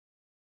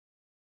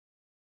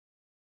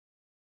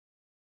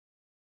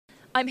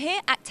I'm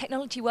here at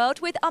Technology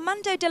World with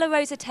Armando de la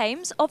Rosa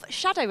Tames of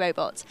Shadow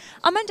Robot.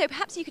 Armando,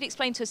 perhaps you could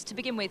explain to us to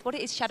begin with what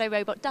it is Shadow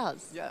Robot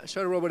does. Yeah,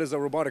 Shadow Robot is a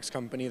robotics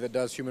company that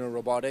does humanoid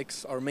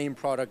robotics. Our main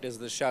product is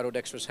the Shadow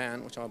Dexterous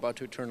hand, which I'm about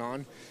to turn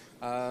on.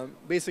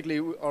 Basically,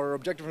 our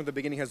objective from the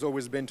beginning has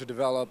always been to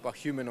develop a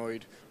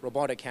humanoid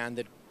robotic hand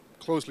that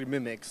closely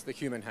mimics the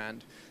human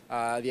hand.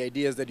 The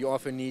idea is that you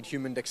often need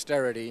human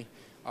dexterity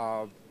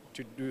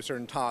to do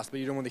certain tasks,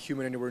 but you don't want the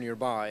human anywhere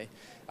nearby.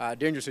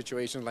 Dangerous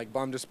situations like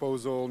bomb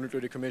disposal,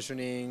 nuclear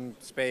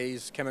decommissioning,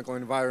 space, chemical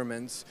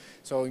environments.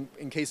 So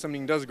in case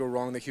something does go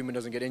wrong, the human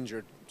doesn't get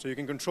injured. So you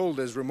can control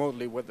this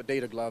remotely with the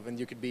data glove, and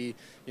you could be,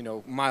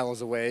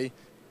 miles away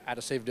at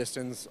a safe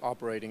distance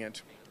operating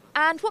it.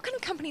 And what kind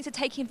of companies are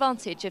taking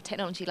advantage of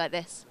technology like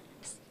this?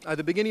 At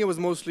the beginning, it was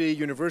mostly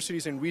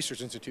universities and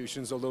research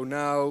institutions, although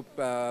now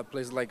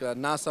places like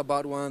NASA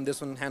bought one. This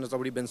one has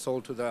already been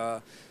sold to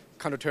the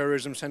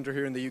Counterterrorism Center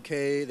here in the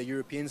UK. The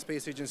European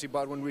Space Agency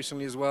bought one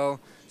recently as well.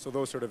 So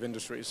those sort of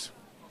industries.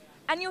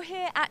 And you're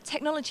here at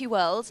Technology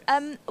World.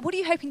 What are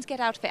you hoping to get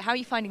out of it? How are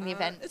you finding the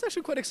event? It's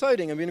actually quite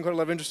exciting. I've met quite a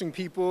lot of interesting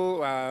people.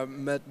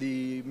 Met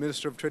the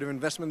Minister of Trade and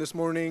Investment this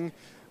morning.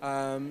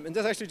 And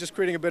that's actually just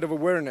creating a bit of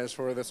awareness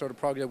for the sort of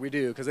project that we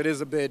do, because it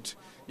is a bit,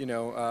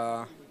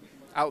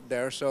 out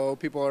there. So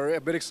people are a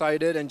bit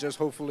excited and just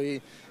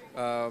hopefully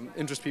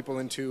interest people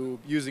into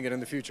using it in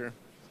the future.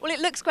 Well, it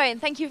looks great, and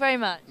thank you very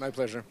much. My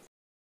pleasure.